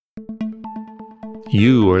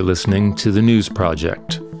You are listening to The News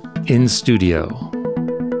Project, in studio.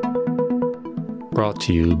 Brought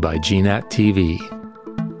to you by GNAT TV.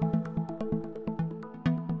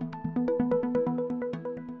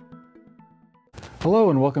 Hello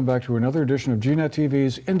and welcome back to another edition of GNAT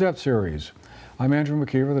TV's In-Depth series. I'm Andrew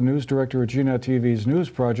McKeever, the news director at GNAT TV's News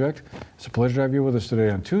Project. It's a pleasure to have you with us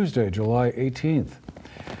today on Tuesday, July 18th.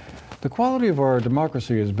 The quality of our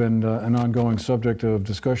democracy has been an ongoing subject of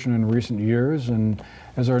discussion in recent years, and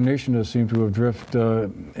as our nation has seemed to have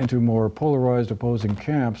drifted into more polarized opposing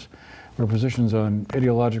camps where positions on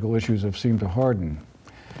ideological issues have seemed to harden.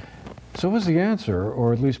 So is the answer,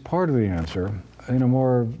 or at least part of the answer, in a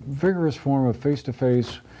more vigorous form of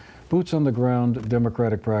face-to-face, boots-on-the-ground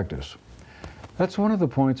democratic practice. That's one of the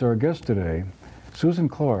points our guest today, Susan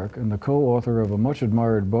Clark, and the co-author of a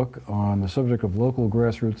much-admired book on the subject of local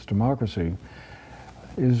grassroots democracy,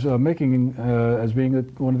 is making as being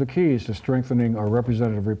one of the keys to strengthening our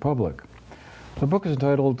representative republic. The book is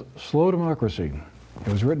entitled Slow Democracy.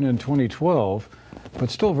 It was written in 2012,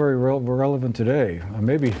 but still very relevant today,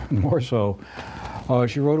 maybe more so.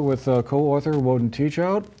 She wrote it with co-author Woden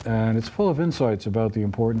Teachout, and it's full of insights about the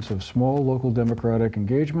importance of small local democratic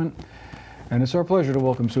engagement. And it's our pleasure to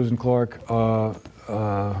welcome Susan Clark,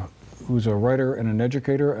 who's a writer and an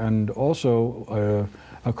educator, and also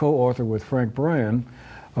a co-author with Frank Bryan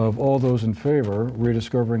of All Those in Favor,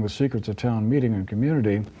 Rediscovering the Secrets of Town Meeting and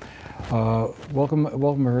Community.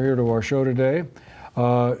 Welcome her here to our show today.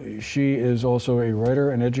 She is also a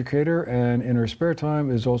writer and educator, and in her spare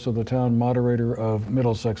time is also the town moderator of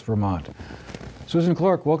Middlesex, Vermont. Susan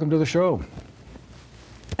Clark, welcome to the show.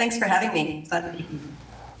 Thanks for having me. Glad to be here.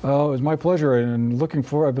 It was my pleasure, and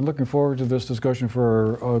I've been looking forward to this discussion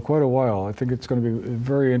for quite a while. I think it's going to be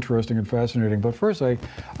very interesting and fascinating. But first, I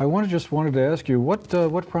wanted to ask you,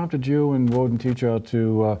 what prompted you and Woden Teachout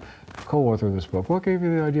to co-author this book? What gave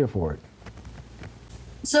you the idea for it?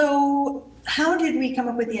 So, how did we come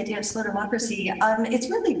up with the idea of slow democracy? It's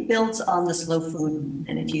really built on the slow food,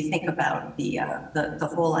 and if you think about the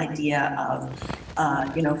whole idea of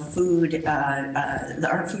food,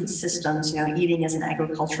 our food systems, eating as an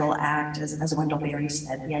agricultural act, as Wendell Berry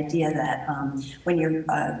said, the idea that when you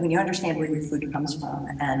understand where your food comes from,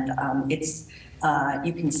 and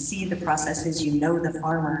you can see the processes, the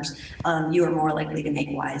farmers, you are more likely to make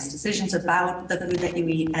wise decisions about the food that you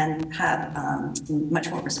eat and have much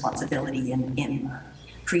more responsibility in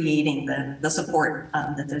creating the support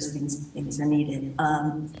that those things are needed.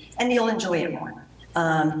 And you'll enjoy it more.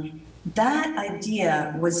 That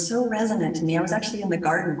idea was so resonant to me. I was actually in the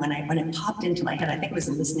garden when it popped into my head. I think I was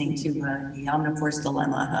listening to the Omnivore's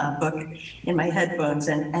Dilemma book in my headphones,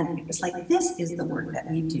 and it was like, this is the work that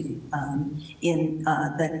we do in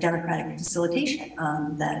the democratic facilitation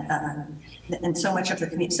and so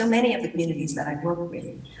many of the communities that I work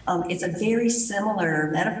with. It's a very similar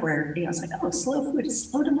metaphor. It's like, slow food,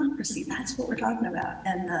 slow democracy. That's what we're talking about.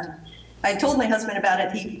 And I told my husband about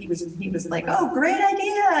it. He was like, "Oh, great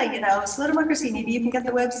idea! Slow democracy. Maybe you can get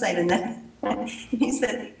the website." And then he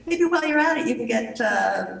said, "Maybe while you're at it, you can get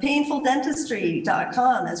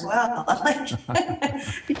painfuldentistry.com as well."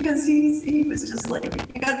 Because he was just like,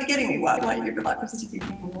 "You got to be kidding me! Why want your democracy to be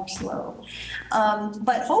more slow?"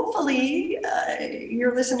 But hopefully,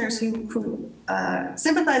 your listeners who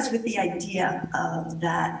sympathize with the idea of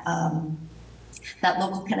that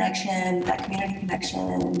local connection, that community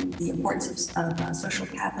connection, the importance of social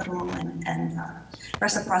capital and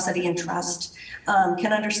reciprocity and trust,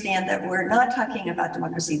 can understand that we're not talking about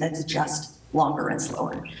democracy that's just longer and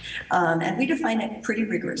slower. And we define it pretty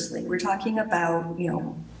rigorously. We're talking about,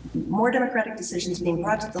 more democratic decisions being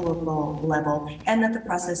brought to the local level, and that the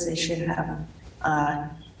processes should have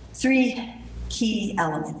three key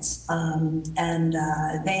elements, and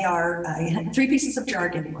they are three pieces of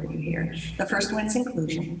jargon for you here. The first one is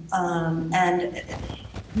inclusion, and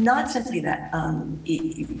not simply that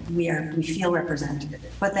we feel represented,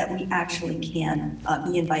 but that we actually can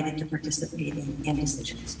be invited to participate in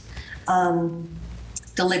decisions.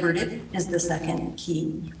 Deliberative is the second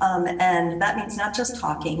key, and that means not just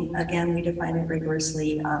talking. Again, we define it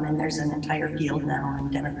rigorously, and there's an entire field now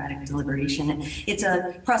on democratic deliberation. It's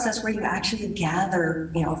a process where you actually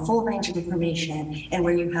gather, a full range of information, and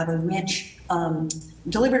where you have a rich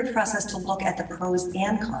deliberative process to look at the pros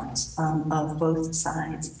and cons of both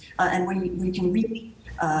sides, and where we can really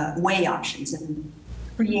weigh options and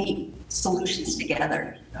create solutions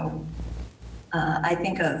together. So, I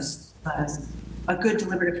think of a good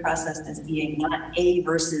deliberative process as being not A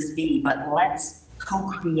versus B, but let's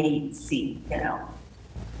co-create C,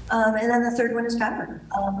 And then the third one is power,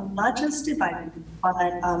 not just divided,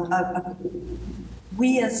 but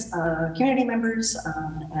we as community members,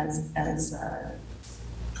 as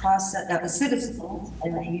citizens,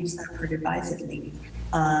 and I use that word advisedly,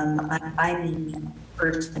 I'm the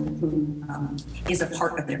person who is a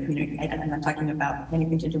part of their community. I'm not talking about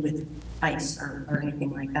anything to do with ICE or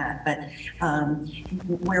anything like that, but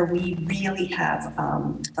where we really have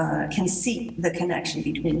can see the connection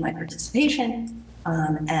between my participation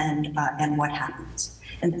and what happens.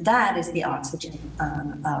 And that is the oxygen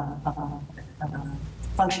of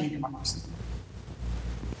functioning democracy.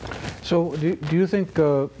 So do you think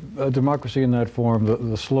a democracy in that form,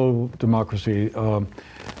 the slow democracy,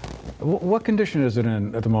 what condition is it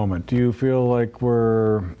in at the moment? Do you feel like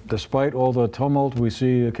we're, despite all the tumult we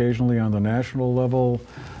see occasionally on the national level,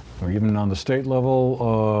 or even on the state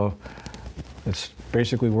level, it's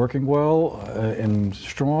basically working well and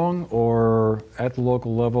strong, or at the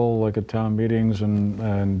local level, like at town meetings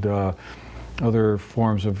and other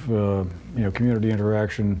forms of community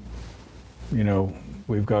interaction,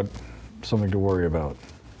 we've got something to worry about?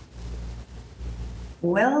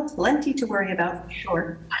 Well, plenty to worry about for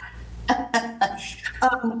sure.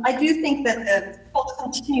 I do think that the polls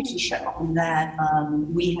continue to show that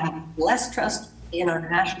we have less trust in our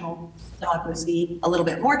national democracy, a little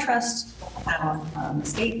bit more trust in our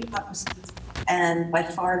state democracies, and by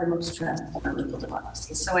far the most trust in our local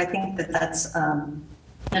democracy. So I think that that's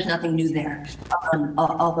there's nothing new there,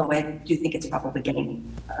 although I do think it's probably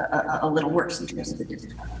getting a little worse in terms of the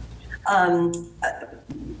digital.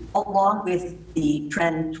 Along with the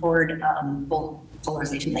trend toward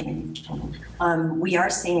polarization that you mentioned, we are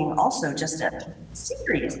seeing also just a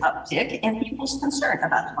serious uptick in people's concern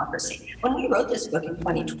about democracy. When we wrote this book in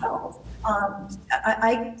 2012,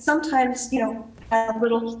 I sometimes, had a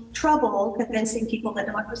little trouble convincing people that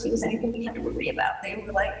democracy was anything we had to worry about. They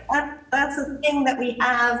were like, that's a thing that we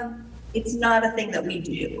have. It's not a thing that we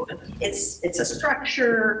do. It's a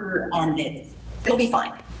structure, and it'll be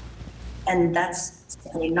fine. And that's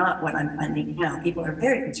certainly not what I'm finding now. People are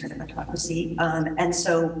very concerned about democracy. And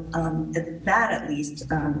so that at least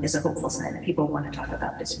is a hopeful sign that people want to talk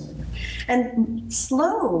about this more. And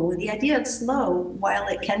slow, the idea of slow, while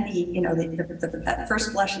it can be, at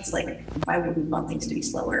first blush, it's like, why would we want things to be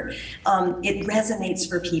slower? It resonates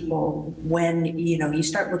for people when, you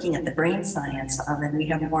start looking at the brain science, and we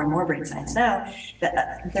have more and more brain science now.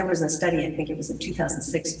 There was a study, I think it was in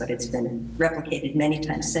 2006, but it's been replicated many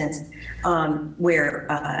times since, where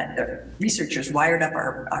researchers wired up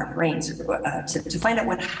our brains to find out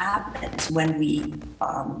what happens when we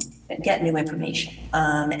get new information.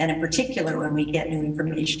 And in particular, when we get new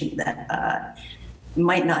information that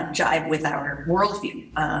might not jive with our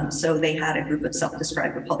worldview. So they had a group of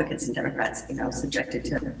self-described Republicans and Democrats, subjected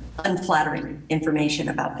to unflattering information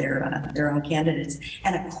about their own candidates.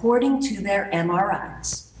 And according to their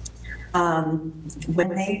MRIs, when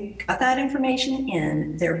they got that information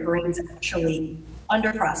in, their brains actually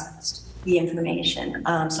underprocessed the information.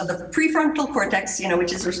 So the prefrontal cortex,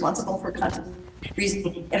 which is responsible for content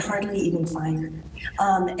reasoning, it hardly even fired.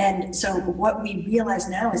 And so what we realize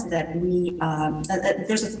now is that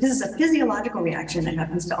this is a physiological reaction that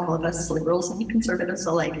happens to all of us, liberals and conservatives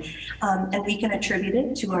alike, and we can attribute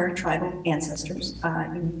it to our tribal ancestors.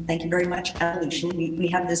 Thank you very much, evolution. We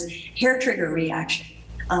have this hair trigger reaction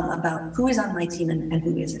about who is on my team and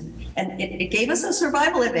who isn't. And it gave us a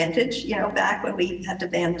survival advantage, back when we had to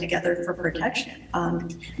band together for protection.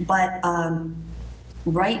 But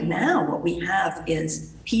right now, what we have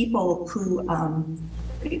is people who,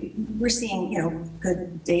 we're seeing,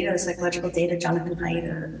 good data, psychological data. Jonathan Haidt,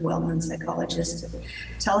 a well-known psychologist,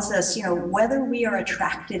 tells us, whether we are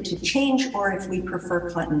attracted to change or if we prefer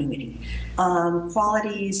continuity.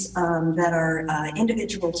 Qualities that are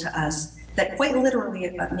individual to us that quite literally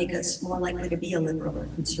make us more likely to be a liberal or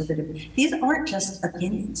conservative. These aren't just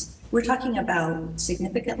opinions. We're talking about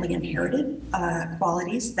significantly inherited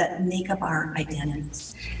qualities that make up our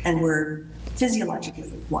identities, and we're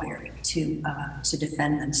physiologically wired to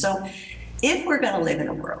defend them. So if we're going to live in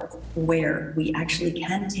a world where we actually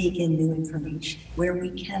can take in new information, where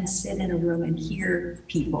we can sit in a room and hear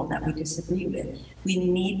people that we disagree with, we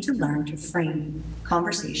need to learn to frame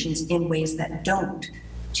conversations in ways that don't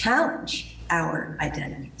challenge our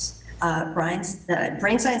identities. Brain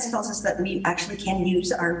science tells us that we actually can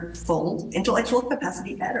use our full intellectual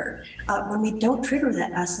capacity better when we don't trigger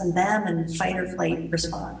that us and them and fight or flight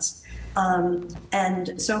response.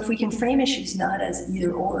 And so if we can frame issues not as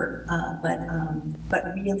either or,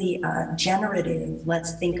 but really generative,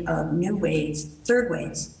 let's think of new ways, third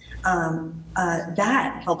ways,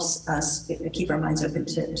 that helps us keep our minds open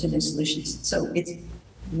to new solutions. So it's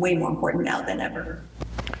way more important now than ever.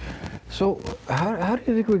 So how do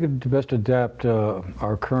you think we could best adapt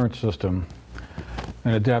our current system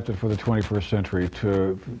and adapt it for the 21st century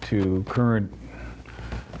to current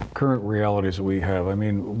realities that we have? I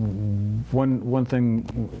mean, one thing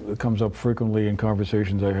that comes up frequently in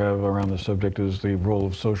conversations I have around the subject is the role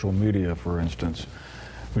of social media, for instance,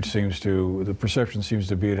 which the perception seems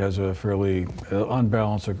to be it has a fairly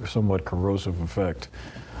unbalanced, a somewhat corrosive effect.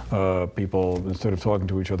 People, instead of talking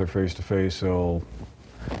to each other face to face, they'll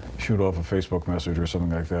shoot off a Facebook message or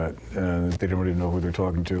something like that, and they don't even know who they're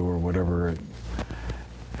talking to or whatever,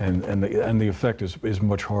 and the effect is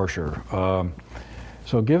much harsher.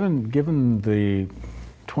 So given the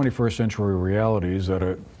 21st century realities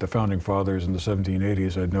that the founding fathers in the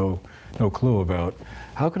 1780s had no clue about,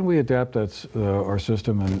 how can we adapt our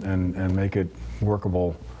system and make it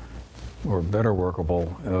workable or better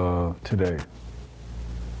workable today?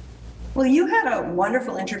 Well, you had a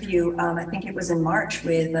wonderful interview, I think it was in March,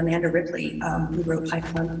 with Amanda Ripley, who wrote High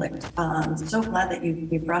Conflict. So glad that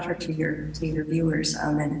you brought her to your viewers.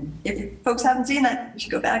 And if folks haven't seen that, you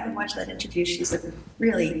should go back and watch that interview. She's a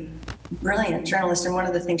really brilliant journalist. And one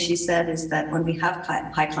of the things she said is that when we have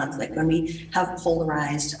high conflict, when we have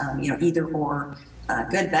polarized, either or,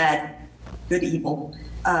 good, bad, good, evil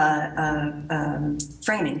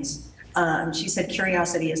framings, she said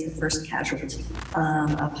curiosity is the first casualty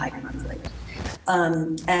of high conflict.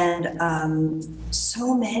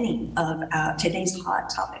 So many of today's hot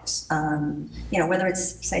topics, whether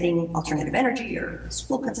it's citing alternative energy or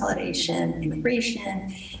school consolidation,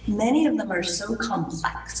 immigration, many of them are so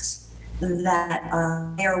complex that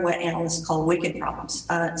they are what analysts call wicked problems.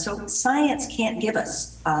 So science can't give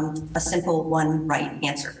us a simple one right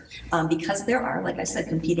answer. Because there are, like I said,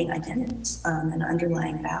 competing identities and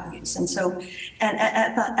underlying values. And so, and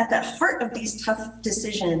at the heart of these tough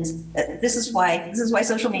decisions, this is why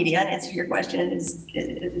social media, and answer your question, is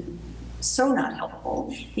so not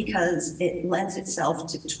helpful, because it lends itself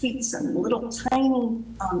to tweets and little tiny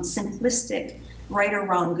simplistic right or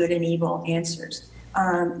wrong, good and evil answers.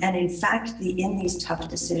 And in fact, in these tough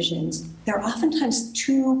decisions, there are oftentimes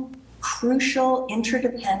two crucial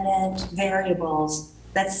interdependent variables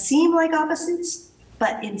that seem like opposites,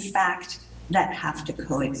 but in fact, that have to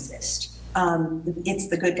coexist. It's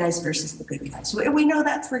the good guys versus the good guys. We know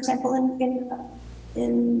that, for example,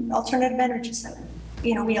 in alternative energy sector.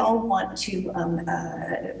 We all want to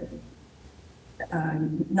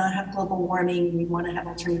not have global warming. We want to have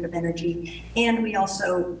alternative energy, and we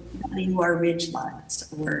also value our ridge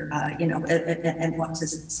lines, or and want to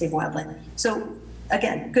save wildlife. So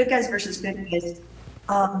again, good guys versus good guys.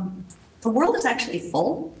 The world is actually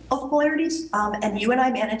full of polarities, and you and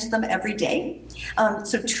I manage them every day.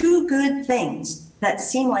 So two good things that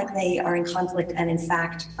seem like they are in conflict and in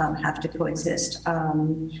fact have to coexist.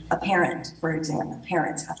 A parent, for example,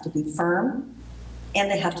 parents have to be firm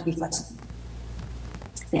and they have to be flexible.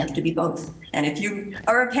 They have to be both. And if you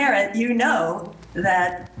are a parent, you know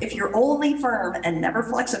that if you're only firm and never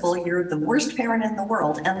flexible, you're the worst parent in the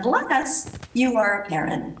world, unless you are a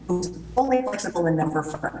parent who's only flexible and never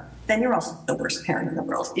firm. Then you're also the worst parent in the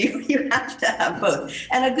world. You have to have both.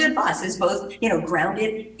 And a good boss is both,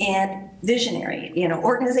 grounded and visionary.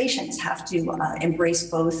 Organizations have to embrace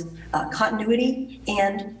both continuity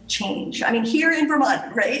and change. I mean, here in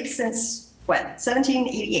Vermont, right, since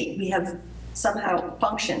 1788, we have somehow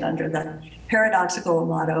functioned under the paradoxical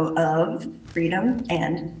motto of freedom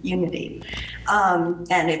and unity.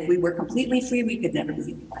 And if we were completely free, we could never be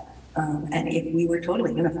unified. And if we were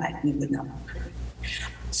totally unified, we would not be free.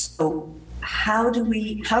 So how do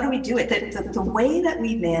we do it? The way that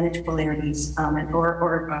we manage polarities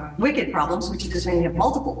or wicked problems, which is when you have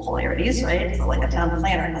multiple polarities, right? So like a town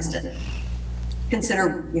planner has to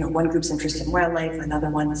consider, one group's interest in wildlife, another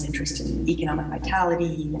one's interest in economic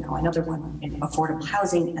vitality, another one in affordable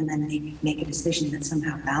housing, and then they make a decision that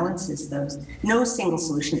somehow balances those. No single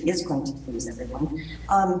solution is going to please everyone.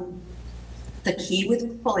 The key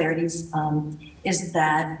with polarities is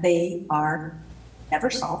that they are never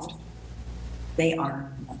solved. They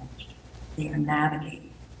are managed. They are navigated.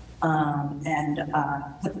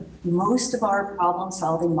 Most of our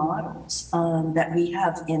problem-solving models that we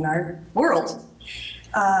have in our world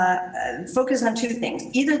focus on two things.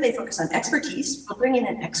 Either they focus on expertise, we'll bring in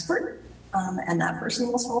an expert, and that person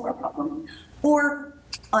will solve our problem, or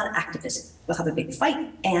on activism. We'll have a big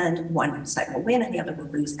fight, and one side will win and the other will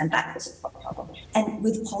lose, and that will solve our problem. And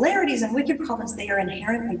with polarities and wicked problems, they are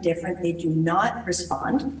inherently different. They do not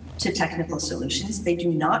respond to technical solutions. They do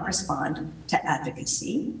not respond to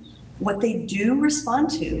advocacy. What they do respond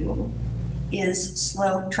to is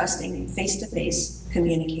slow, trusting, face-to-face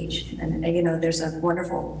communication. And you know, there's a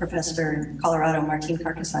wonderful professor in Colorado, Martin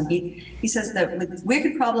Carcassonne. He says that with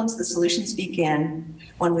wicked problems, the solutions begin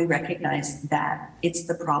when we recognize that it's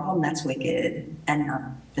the problem that's wicked and not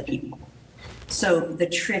the people. So the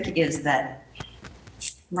trick is that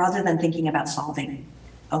rather than thinking about solving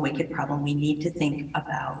a wicked problem, we need to think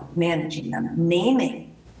about managing them,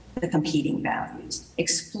 naming the competing values,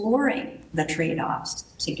 exploring the trade-offs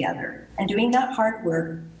together, and doing that hard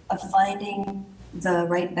work of finding the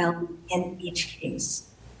right balance in each case,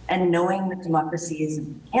 and knowing that democracy is a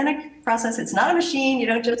mechanic process. It's not a machine. You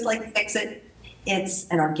don't just like fix it. It's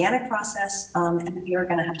an organic process, and we are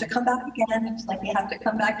going to have to come back again, just like you have to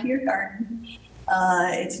come back to your garden.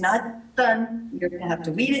 It's not done. You're going to have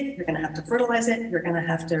to weed it. You're going to have to fertilize it. You're going to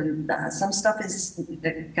have to, some stuff is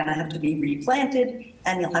going to have to be replanted,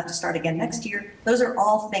 and you'll have to start again next year. Those are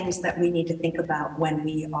all things that we need to think about when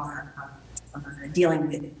we are dealing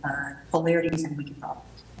with polarities and wicked problems.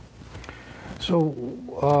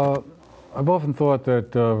 So I've often thought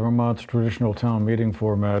that Vermont's traditional town meeting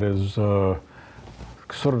format is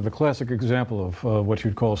sort of the classic example of what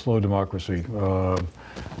you'd call slow democracy.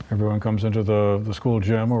 Everyone comes into the school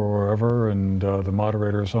gym or wherever, and the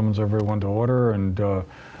moderator summons everyone to order, and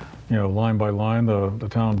you know, line by line, the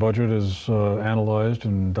town budget is analyzed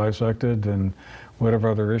and dissected, and whatever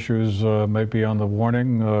other issues might be on the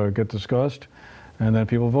warning get discussed, and then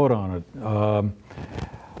people vote on it.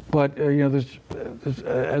 But you know, there's,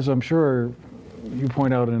 as I'm sure you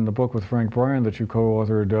point out in the book with Frank Bryan that you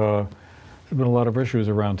co-authored, there's been a lot of issues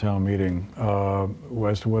around town meeting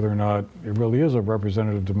as to whether or not it really is a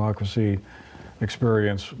representative democracy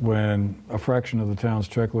experience when a fraction of the town's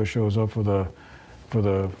checklist shows up for the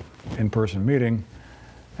in-person meeting,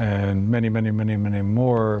 and many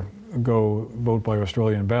more go vote by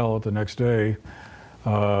Australian ballot the next day,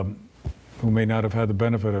 who may not have had the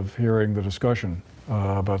benefit of hearing the discussion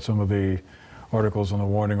about some of the articles on the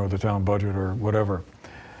warning or the town budget or whatever.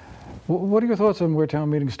 What are your thoughts on where town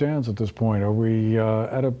meeting stands at this point? Are we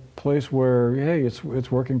at a place where, hey, it's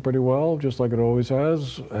working pretty well, just like it always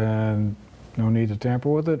has, and no need to tamper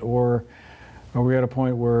with it? Or are we at a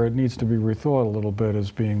point where it needs to be rethought a little bit as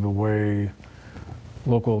being the way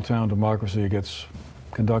local town democracy gets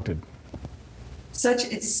conducted?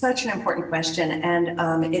 It's such an important question,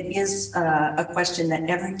 and it is a question that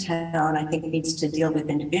every town, I think, needs to deal with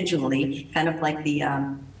individually, kind of like the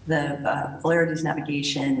polarities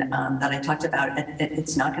navigation that I talked about.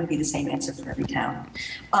 It's not going to be the same answer for every town,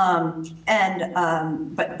 but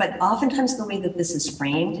oftentimes the way that this is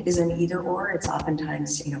framed is an either or. It's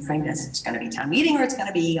oftentimes, you know, framed as it's going to be town meeting or it's going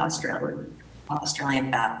to be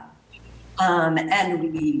Australian ballot, and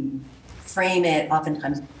we frame it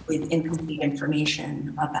oftentimes with incomplete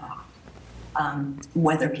information about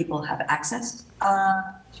whether people have access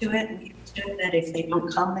to it. We assume that if they don't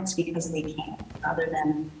come, it's because they can't, rather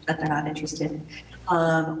than that they're not interested.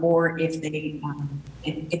 Or if they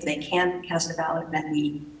can cast a ballot, then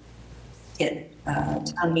we get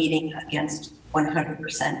town meeting against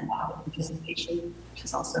 100% ballot participation, which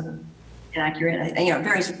is also inaccurate. You know, it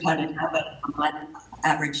varies from town to town, but on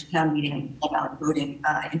average town meeting ballot voting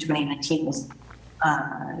in 2019 was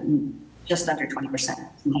just under 20%,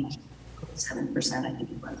 19.7%, I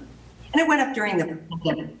think it was. And it went up during the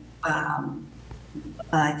pandemic.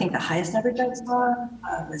 I think the highest average I saw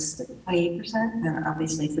was 28%. And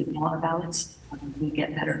obviously, if we can all our ballots, we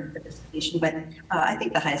get better participation. But I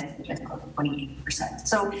think the highest average I saw was 28%.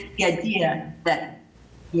 So the idea that,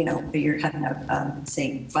 you know, you're having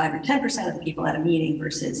say 5 or 10% of the people at a meeting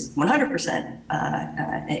versus 100%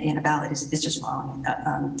 in a ballot is just wrong.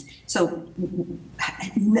 So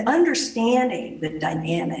understanding the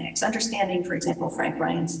dynamics, understanding, for example, Frank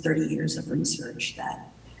Bryan's 30 years of research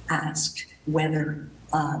that asked whether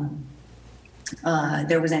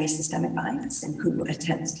there was any systemic bias in who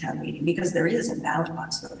attends town meeting, because there is in ballot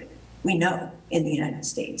box voting. We know in the United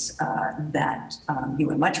States that you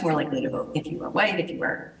were much more likely to vote if you were white, if you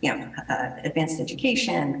were, you know, advanced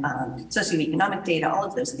education, socioeconomic data, all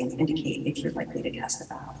of those things indicate if you're likely to cast a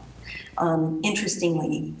ballot.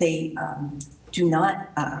 Interestingly, they do not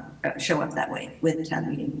show up that way with town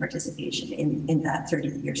meeting participation in that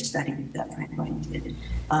 30-year study that Frank Bryan did.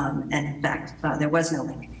 And in fact, there was no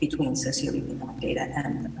link between socioeconomic data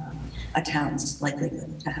and a town's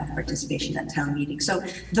likelihood to have participation at town meeting. So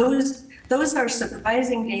those are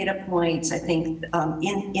surprising data points, I think,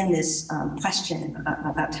 in this question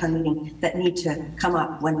about town meeting that need to come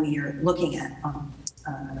up when we are looking at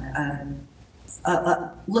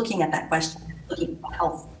that question, looking at the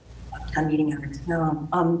health of town meeting in our town.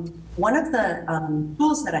 One of the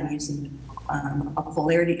tools that I'm using, a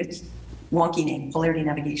polarity, wonky name, polarity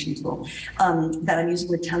navigation tool, that I'm using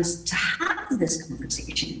with towns to have this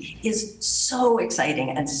conversation is so exciting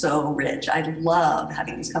and so rich. I love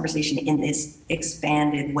having this conversation in this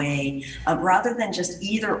expanded way, rather than just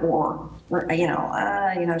either or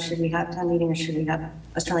should we have town meeting or should we have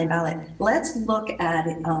Australian ballot? Let's look at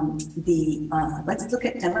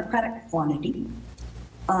democratic quantity,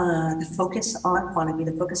 the focus on quantity,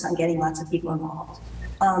 the focus on getting lots of people involved,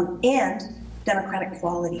 and democratic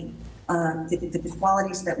quality, the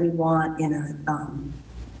qualities that we want in a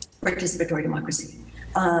participatory democracy.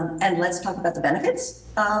 And let's talk about the benefits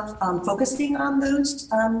of focusing on those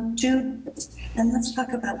two, and let's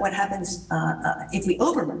talk about what happens if we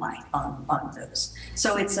over-rely on those.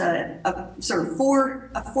 So it's a sort of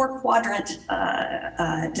four quadrant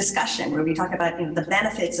discussion where we talk about the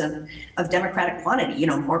benefits of democratic quantity.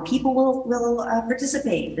 More people will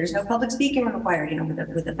participate. There's no public speaking required.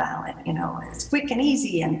 With the ballot. It's quick and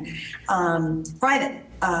easy and private.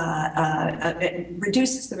 It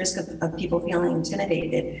reduces the risk of people feeling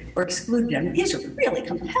intimidated or excluded. I mean, these are really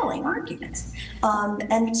compelling arguments.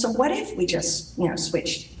 And so what if we just,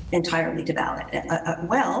 switched entirely to ballot?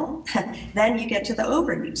 Well, then you get to the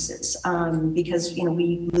overuses because,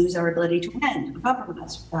 we lose our ability to amend,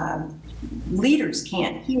 compromise. Leaders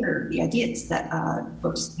can't hear the ideas that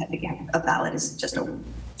folks have. Again, a ballot is just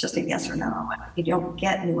a yes or no. You don't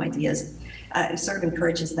get new ideas. It sort of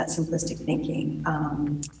encourages that simplistic thinking,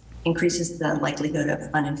 increases the likelihood of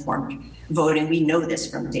uninformed voting. We know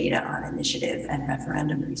this from data on initiative and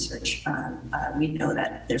referendum research. We know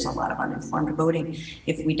that there's a lot of uninformed voting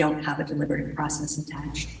if we don't have a deliberative process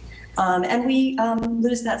attached. And we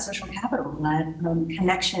lose that social capital, that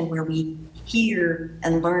connection where we hear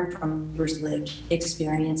and learn from people's lived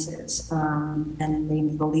experiences,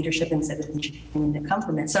 and the leadership and citizenship that come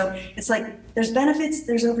from it. So it's like there's benefits,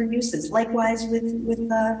 there's overuses. Likewise with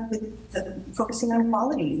the focusing on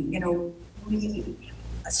quality, we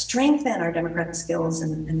strengthen our democratic skills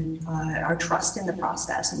and our trust in the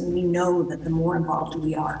process. And we know that the more involved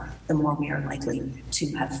we are, the more we are likely to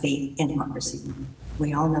have faith in democracy.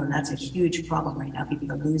 We all know that's a huge problem right now.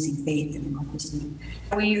 People are losing faith in democracy.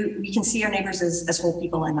 We can see our neighbors as whole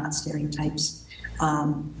people and not stereotypes.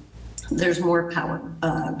 There's more power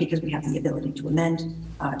because we have the ability to amend,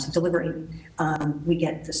 to deliberate. We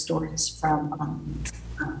get the stories from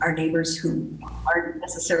our neighbors who aren't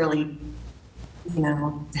necessarily,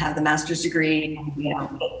 have the master's degree.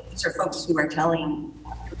 These are folks who are telling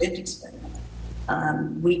lived experience.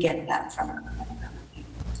 We get that from our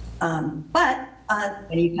but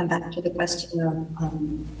when you come back to the question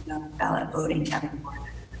of ballot voting having more.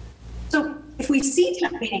 So if we see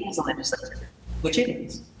town meeting as a legislature, which it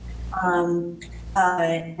is, it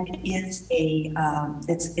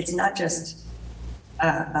is it's not just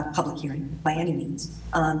a public hearing by any means.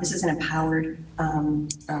 This is an empowered,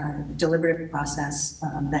 deliberative process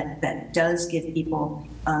that does give people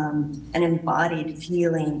an embodied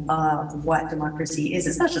feeling of what democracy is.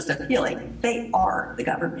 It's not just a feeling; they are the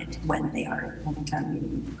government when they are in a town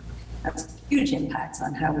meeting. That's huge impacts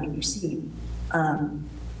on how we perceive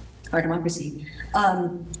our democracy.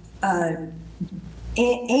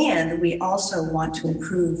 And we also want to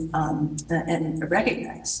improve and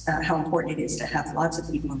recognize how important it is to have lots of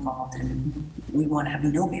people involved, and we want to have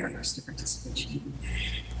no barriers to participation.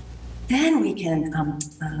 Then we can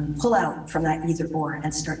pull out from that either or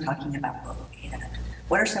and start talking about both. And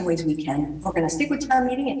what are some ways we can, if we're going to stick with town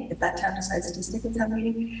meeting, if that town decides to stick with town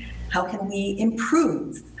meeting, how can we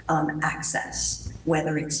improve access?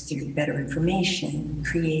 Whether it's through better information,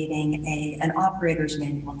 creating an operator's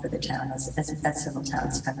manual for the town, as several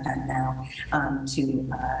towns have done now, to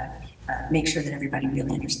make sure that everybody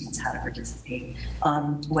really understands how to participate.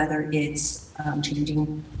 Whether it's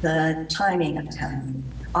changing the timing of town meeting,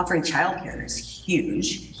 offering childcare is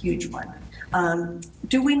huge one.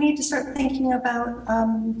 Do we need to start thinking about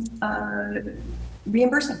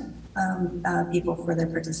reimbursing people for their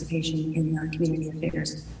participation in our community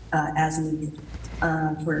affairs as needed,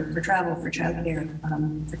 for travel, for childcare,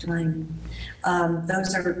 for time.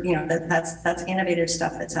 Those are, that's innovative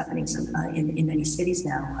stuff that's happening in many cities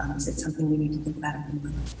now. It's something we need to think about.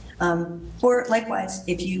 Or likewise,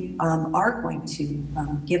 if you are going to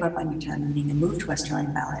give up on your town meeting and move to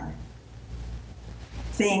Australian ballot,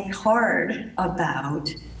 think hard about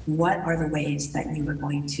what are the ways that you are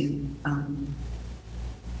going to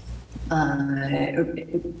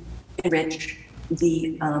enrich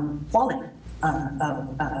the quality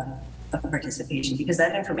of participation, because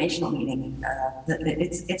that informational meeting,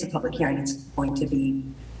 it's a public hearing. It's going to be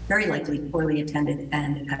very likely poorly attended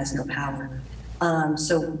and it has no power.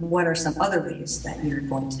 So what are some other ways that you're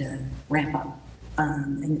going to ramp up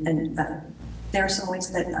There are some ways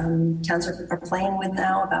that towns are playing with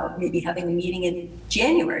now about maybe having a meeting in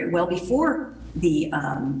January, well before the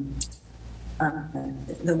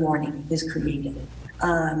warning is created.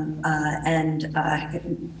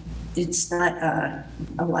 It's not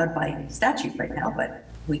allowed by statute right now, but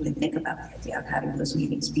we can think about the idea of having those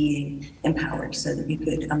meetings being empowered so that you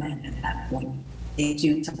could amend at that point. They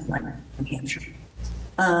do something like New Hampshire.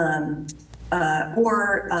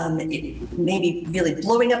 Maybe really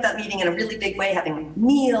blowing up that meeting in a really big way, having a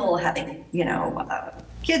meal, having,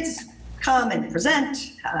 kids come and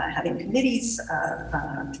present, having committees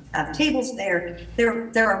have tables there.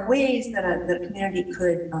 There are ways that a community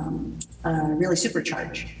could really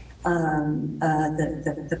supercharge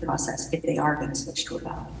the process if they are going to switch to a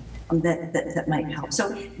ballot. That might help.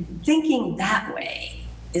 So thinking that way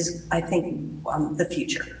is, I think, the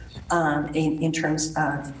future in terms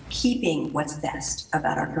of keeping what's best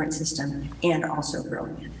about our current system and also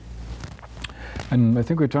growing it. And I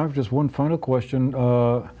think we have time for just one final question.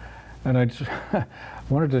 And I just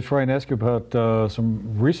wanted to try and ask you about some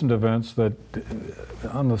recent events that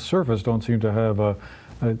on the surface don't seem to have a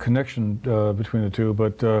connection between the two.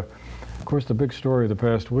 But of course, the big story of the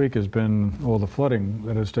past week has been all the flooding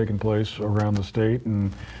that has taken place around the state,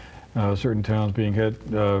 and certain towns being hit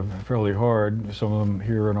fairly hard, some of them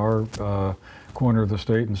here in our corner of the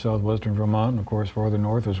state in southwestern Vermont, and of course farther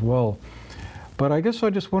north as well. But I guess I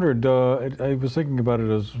just wondered, I was thinking about it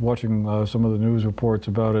as watching some of the news reports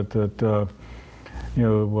about it, that the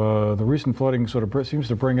recent flooding sort of seems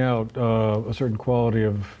to bring out a certain quality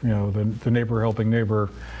of, the neighbor helping neighbor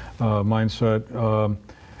mindset.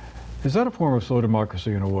 Is that a form of slow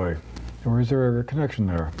democracy in a way? Or is there a connection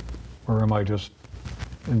there? Or am I just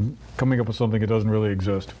coming up with something that doesn't really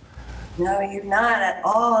exist? No, you're not at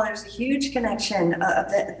all. There's a huge connection.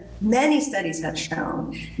 Many studies have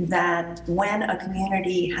shown that when a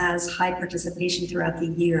community has high participation throughout the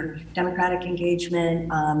year, democratic engagement,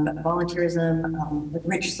 volunteerism,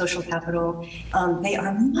 rich social capital, they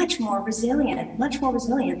are much more resilient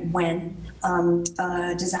when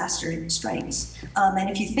disaster strikes. And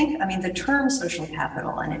if you think, the term social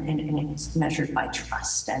capital, and it's measured by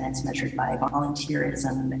trust, and it's measured by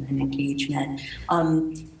volunteerism and engagement.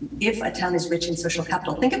 If a town is rich in social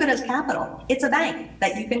capital, think of it as capital. It's a bank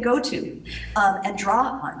that you can go to and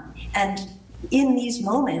draw on. And in these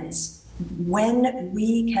moments, when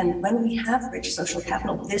we have rich social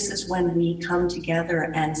capital, this is when we come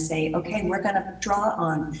together and say, okay, we're going to draw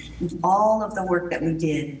on all of the work that we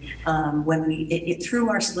did through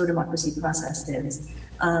our slow democracy processes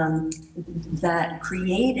that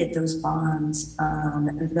created those bonds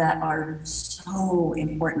that are so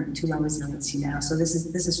important to our resiliency now. So this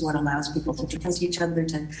is what allows people to trust each other,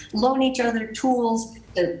 to loan each other tools,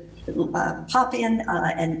 to pop in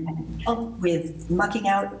and help with mucking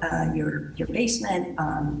out your basement,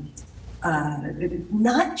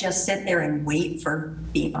 not just sit there and wait for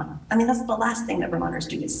FEMA. That's the last thing that Vermonters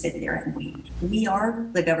do, is sit there and wait. We are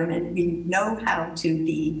the government. We know how to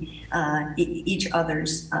be each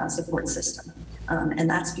other's support system. And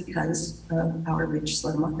that's because of our rich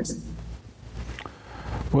slow democracy.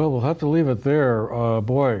 Well, we'll have to leave it there.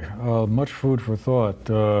 Much food for thought.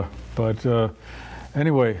 But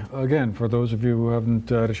anyway, again, for those of you who haven't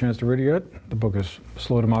had a chance to read it yet, the book is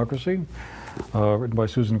Slow Democracy, written by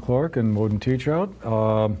Susan Clark and Woden Teachout.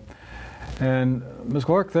 And Ms.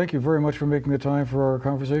 Clark, thank you very much for making the time for our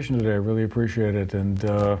conversation today. I really appreciate it. And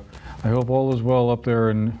I hope all is well up there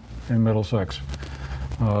in Middlesex.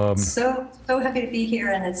 So happy to be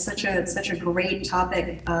here, and it's such a great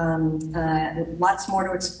topic. Lots more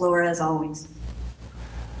to explore, as always.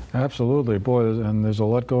 Absolutely, and there's a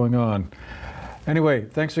lot going on. Anyway,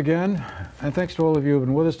 thanks again, and thanks to all of you who have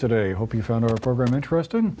been with us today. Hope you found our program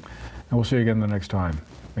interesting, and we'll see you again the next time.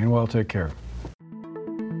 Meanwhile, take care.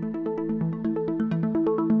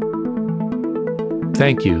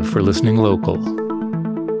 Thank you for listening local.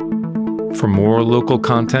 For more local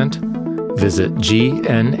content, visit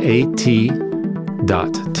gnat.tv.